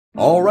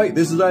Alright,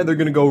 this is either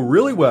going to go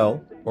really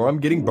well, or I'm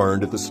getting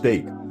burned at the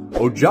stake.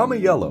 Ojama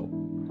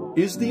Yellow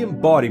is the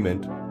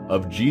embodiment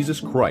of Jesus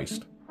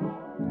Christ.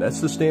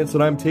 That's the stance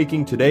that I'm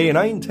taking today, and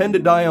I intend to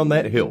die on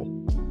that hill.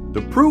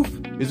 The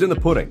proof is in the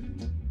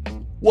pudding.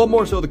 Well,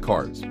 more so the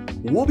cards.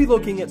 We'll be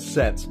looking at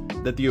sets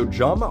that the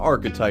Ojama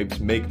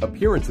archetypes make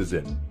appearances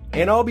in,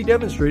 and I'll be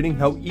demonstrating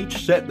how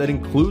each set that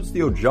includes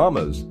the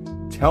Ojamas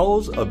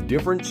tells of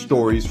different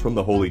stories from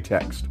the holy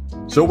text.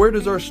 So where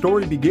does our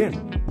story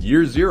begin?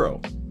 Year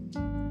 0.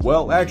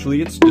 Well,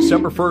 actually, it's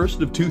December 1st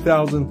of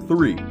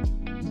 2003.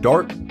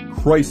 Dark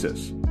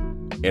Crisis.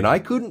 And I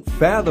couldn't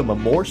fathom a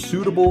more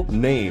suitable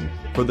name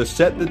for the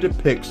set that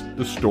depicts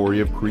the story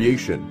of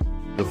creation,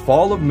 the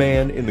fall of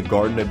man in the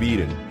Garden of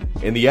Eden,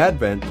 and the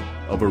advent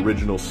of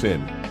original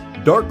sin.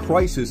 Dark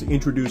Crisis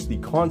introduced the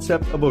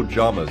concept of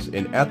Ojamas,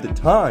 and at the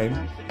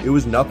time, it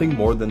was nothing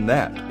more than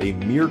that, a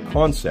mere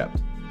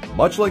concept,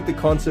 much like the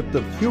concept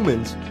of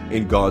humans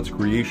in God's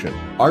creation.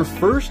 Our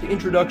first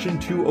introduction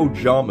to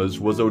Ojamas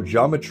was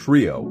Ojama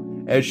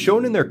Trio. As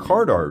shown in their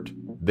card art,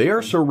 they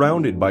are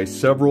surrounded by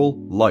several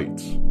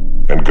lights.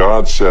 And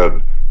God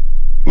said,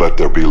 "Let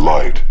there be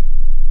light."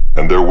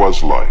 And there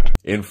was light.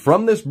 And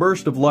from this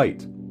burst of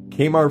light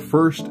came our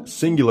first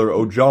singular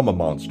Ojama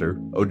monster,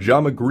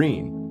 Ojama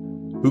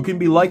Green, who can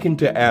be likened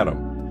to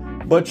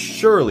Adam. But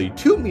surely,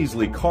 2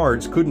 measly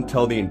cards couldn't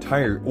tell the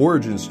entire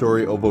origin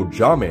story of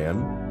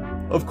Ojaman.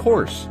 Of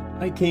course,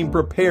 I came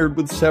prepared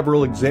with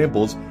several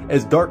examples,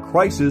 as Dark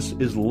Crisis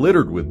is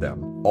littered with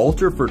them.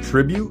 Altar for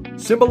Tribute,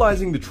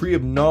 symbolizing the tree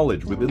of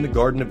knowledge within the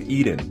Garden of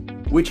Eden,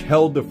 which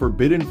held the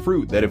forbidden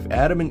fruit that if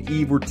Adam and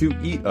Eve were to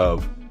eat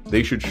of,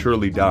 they should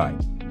surely die.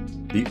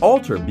 The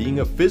altar being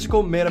a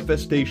physical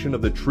manifestation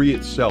of the tree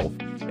itself,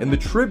 and the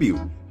tribute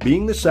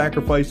being the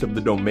sacrifice of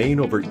the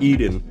domain over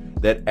Eden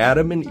that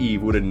Adam and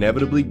Eve would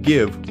inevitably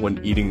give when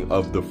eating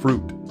of the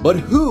fruit. But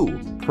who,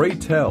 pray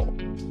tell,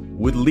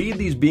 would lead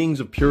these beings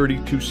of purity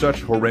to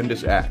such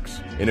horrendous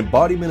acts, an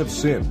embodiment of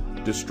sin,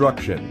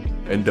 destruction,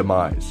 and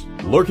demise?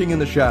 Lurking in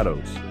the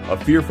shadows, a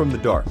fear from the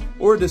dark,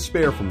 or a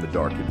despair from the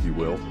dark, if you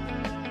will.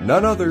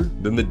 None other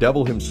than the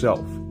devil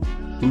himself,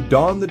 who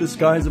donned the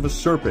disguise of a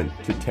serpent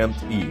to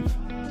tempt Eve.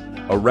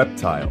 A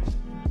reptile.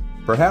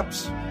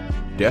 Perhaps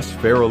Des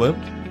Fairolymp?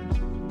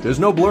 There's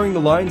no blurring the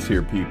lines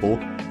here, people.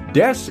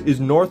 Des is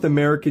North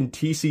American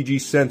TCG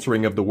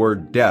censoring of the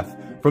word death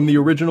from the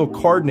original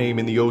card name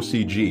in the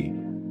OCG.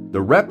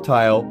 The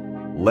reptile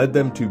led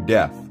them to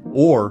death,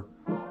 or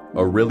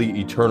a really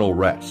eternal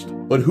rest.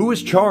 But who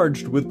is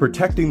charged with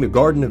protecting the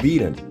Garden of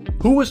Eden?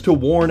 Who was to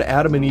warn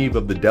Adam and Eve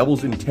of the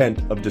devil's intent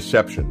of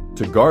deception?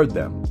 To guard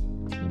them.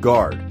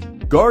 Guard.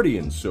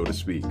 Guardians, so to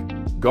speak.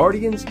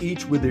 Guardians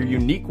each with their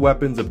unique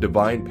weapons of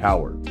divine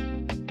power.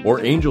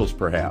 Or angels,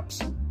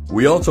 perhaps.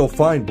 We also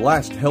find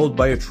Blast held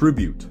by a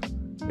tribute.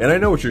 And I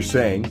know what you're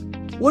saying.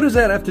 What does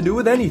that have to do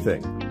with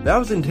anything? That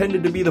was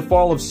intended to be the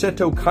fall of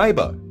Seto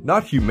Kaiba,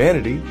 not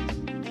humanity.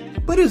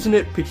 But isn't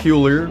it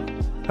peculiar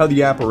how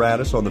the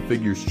apparatus on the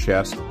figure's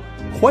chest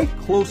quite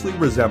closely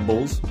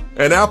resembles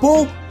an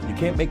apple? You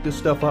can't make this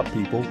stuff up,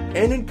 people.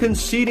 And in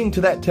conceding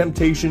to that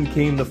temptation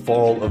came the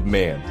fall of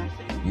man.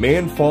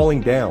 Man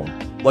falling down,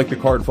 like the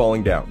card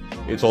falling down.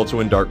 It's also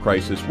in Dark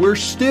Crisis. We're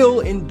still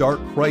in Dark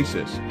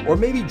Crisis. Or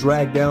maybe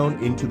Drag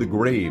Down into the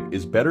Grave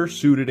is better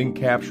suited in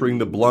capturing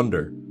the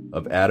blunder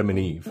of Adam and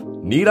Eve.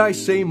 Need I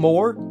say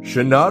more?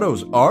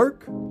 Shinado's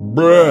Ark?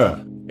 Bruh.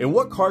 And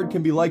what card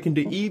can be likened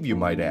to Eve, you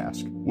might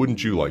ask?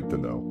 Wouldn't you like to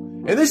know?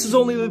 And this is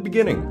only the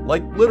beginning,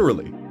 like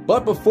literally.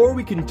 But before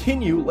we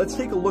continue, let's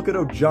take a look at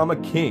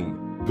Ojama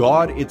King,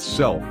 God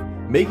itself,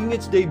 making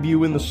its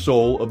debut in the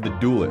soul of the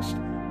duelist.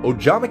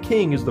 Ojama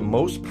King is the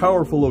most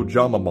powerful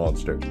Ojama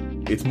monster.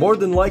 It's more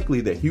than likely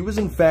that he was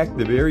in fact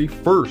the very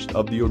first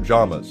of the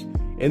Ojamas,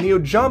 and the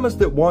Ojamas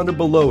that wander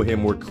below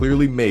him were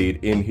clearly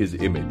made in his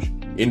image.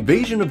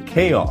 Invasion of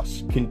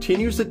Chaos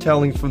continues the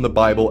tellings from the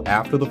Bible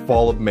after the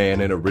fall of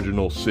man and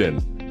original sin.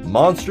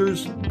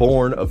 Monsters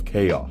born of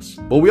chaos.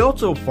 But we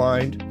also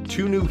find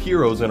 2 new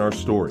heroes in our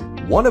story,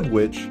 one of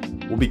which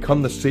will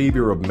become the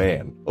savior of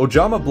man.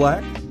 Ojama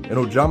Black and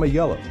Ojama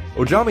Yellow.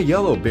 Ojama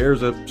Yellow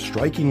bears a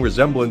striking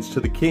resemblance to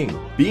the king,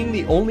 being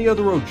the only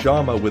other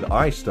Ojama with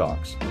eye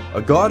stalks,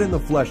 a god in the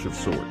flesh of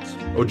sorts.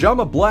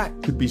 Ojama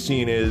Black could be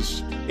seen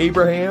as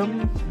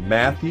Abraham,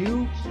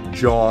 Matthew,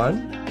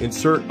 John,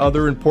 insert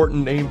other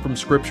important name from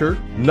scripture.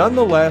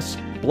 Nonetheless,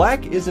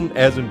 Black isn't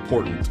as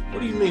important.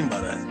 What do you mean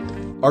by that?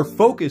 Our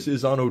focus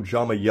is on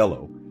Ojama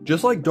Yellow.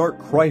 Just like Dark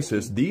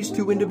Crisis, these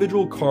 2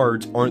 individual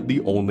cards aren't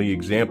the only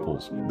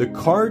examples. The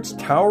cards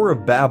Tower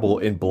of Babel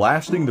and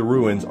Blasting the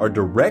Ruins are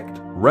direct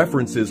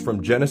references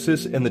from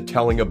Genesis and the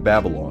Telling of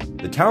Babylon.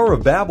 The Tower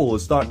of Babel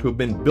is thought to have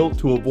been built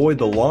to avoid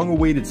the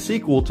long-awaited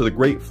sequel to the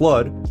Great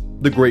Flood,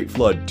 The Great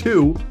Flood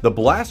 2. The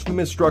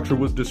blasphemous structure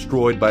was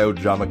destroyed by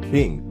Ojama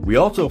King. We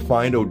also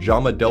find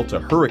Ojama Delta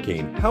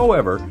Hurricane.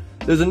 However,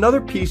 there's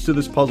another piece to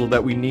this puzzle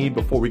that we need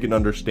before we can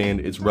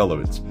understand its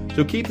relevance,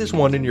 so keep this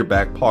one in your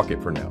back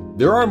pocket for now.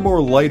 There are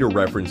more lighter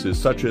references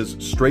such as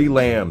stray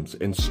lambs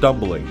and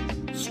stumbling.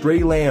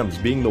 Stray lambs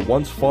being the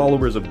once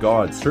followers of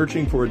God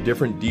searching for a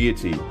different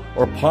deity,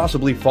 or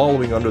possibly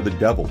following under the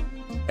devil.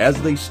 As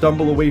they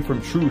stumble away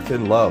from truth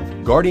and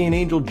love, Guardian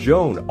Angel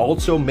Joan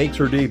also makes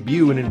her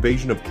debut in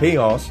Invasion of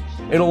Chaos,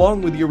 and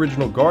along with the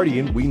original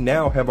Guardian, we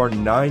now have our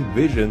 9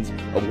 visions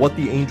of what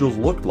the angels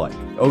looked like.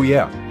 Oh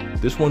yeah,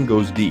 this one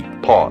goes deep.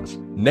 Pause.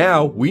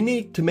 Now, we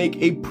need to make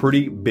a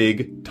pretty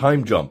big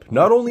time jump,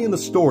 not only in the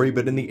story,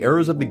 but in the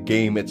eras of the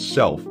game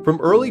itself,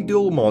 from early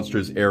Duel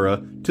Monsters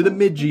era to the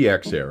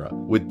mid-GX era,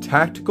 with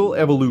Tactical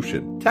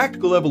Evolution.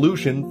 Tactical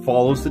Evolution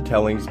follows the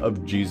tellings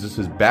of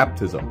Jesus'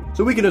 baptism,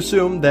 so we can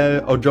assume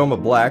that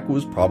Ojama Black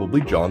was probably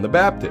John the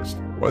Baptist.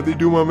 Why'd they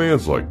do my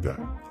mans like that?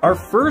 Our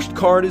first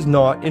card is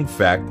not, in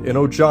fact, an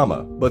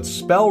Ojama, but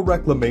Spell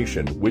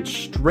Reclamation,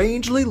 which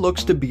strangely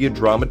looks to be a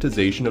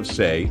dramatization of,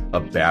 say, a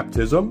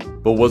baptism?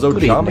 But was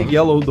Ojama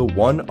Yellow the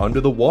one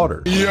under the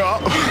water?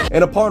 Yeah!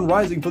 And upon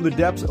rising from the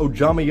depths,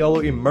 Ojama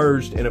Yellow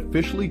emerged and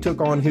officially took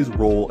on his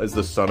role as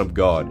the Son of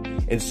God,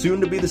 and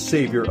soon to be the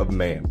savior of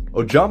man.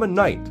 Ojama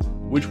Knight,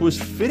 which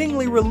was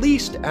fittingly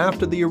released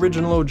after the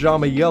original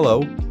Ojama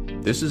Yellow,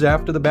 this is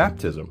after the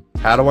baptism.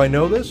 How do I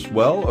know this?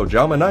 Well,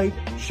 Ojama Knight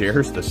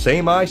shares the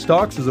same eye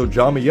stalks as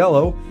Ojama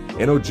Yellow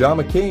and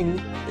Ojama King,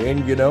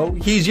 and you know,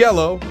 he's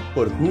yellow,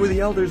 but who are the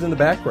elders in the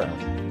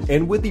background?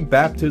 And with the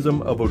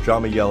baptism of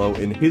Ojama Yellow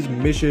and his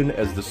mission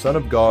as the Son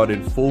of God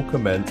in full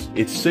commence,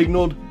 it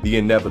signaled the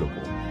inevitable.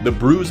 The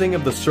bruising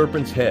of the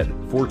serpent's head,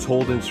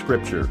 foretold in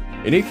scripture.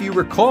 And if you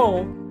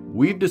recall,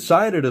 we've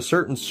decided a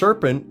certain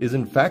serpent is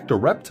in fact a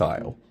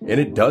reptile, and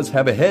it does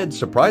have a head,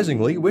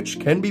 surprisingly, which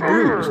can be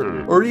bruised,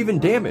 or even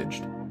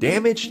damaged.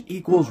 Damaged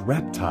equals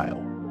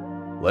reptile.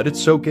 Let it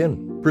soak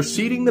in.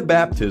 Preceding the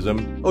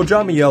baptism,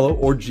 Ojama Yellow,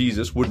 or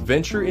Jesus, would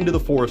venture into the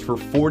forest for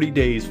 40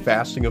 days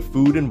fasting of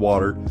food and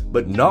water,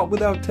 but not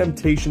without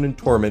temptation and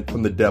torment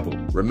from the devil.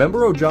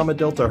 Remember Ojama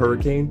Delta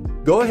Hurricane?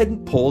 Go ahead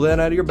and pull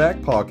that out of your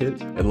back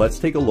pocket, and let's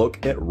take a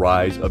look at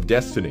Rise of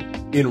Destiny.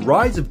 In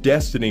Rise of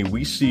Destiny,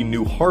 we see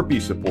new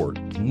Harpy support,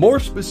 more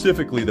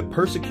specifically the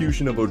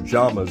persecution of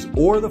Ojamas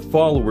or the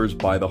followers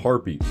by the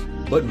Harpies.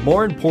 But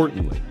more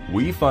importantly,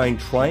 we find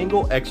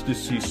Triangle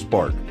Ecstasy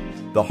Spark,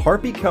 the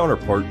Harpy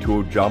counterpart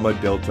to Ojama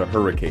Delta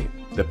Hurricane,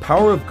 the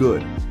power of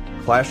good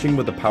clashing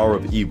with the power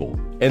of evil.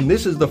 And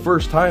this is the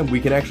first time we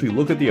can actually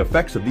look at the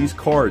effects of these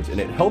cards, and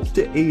it helps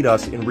to aid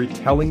us in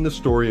retelling the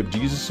story of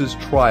Jesus'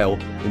 trial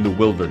in the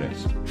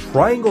wilderness.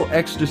 Triangle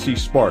Ecstasy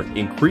Spark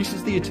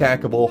increases the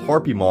attack of all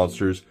Harpy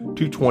monsters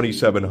to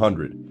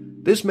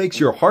 2700. This makes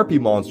your Harpy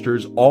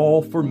monsters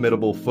all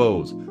formidable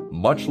foes,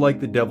 much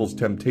like the Devil's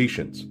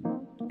Temptations.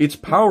 It's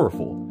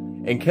powerful,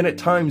 and can at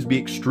times be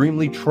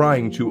extremely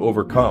trying to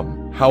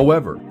overcome.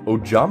 However,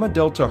 Ojama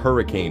Delta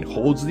Hurricane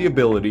holds the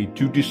ability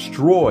to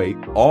destroy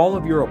all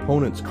of your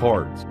opponent's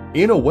cards,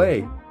 in a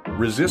way,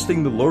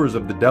 resisting the lures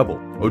of the devil.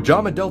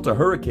 Ojama Delta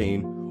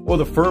Hurricane, or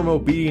the firm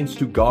obedience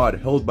to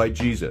God held by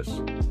Jesus,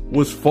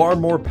 was far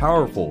more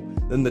powerful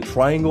than the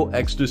Triangle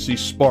Ecstasy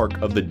Spark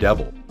of the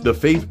devil. The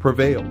faith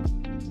prevailed,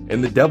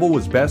 and the devil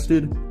was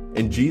bested,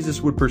 and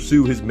Jesus would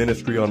pursue his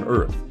ministry on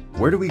earth.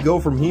 Where do we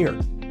go from here?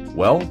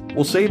 Well,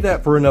 we'll save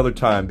that for another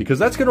time, because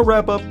that's going to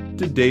wrap up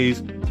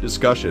today's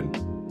discussion.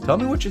 Tell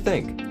me what you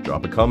think.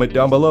 Drop a comment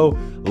down below.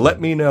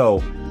 Let me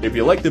know. If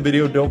you liked the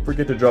video, don't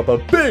forget to drop a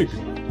big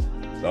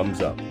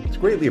thumbs up. It's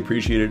greatly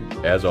appreciated,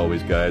 as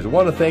always, guys. I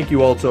want to thank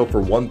you also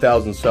for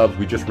 1,000 subs.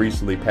 We just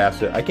recently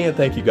passed it. I can't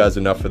thank you guys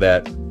enough for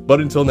that.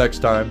 But until next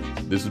time,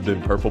 this has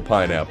been Purple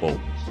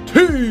Pineapple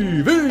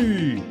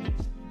TV,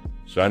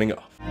 signing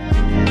off.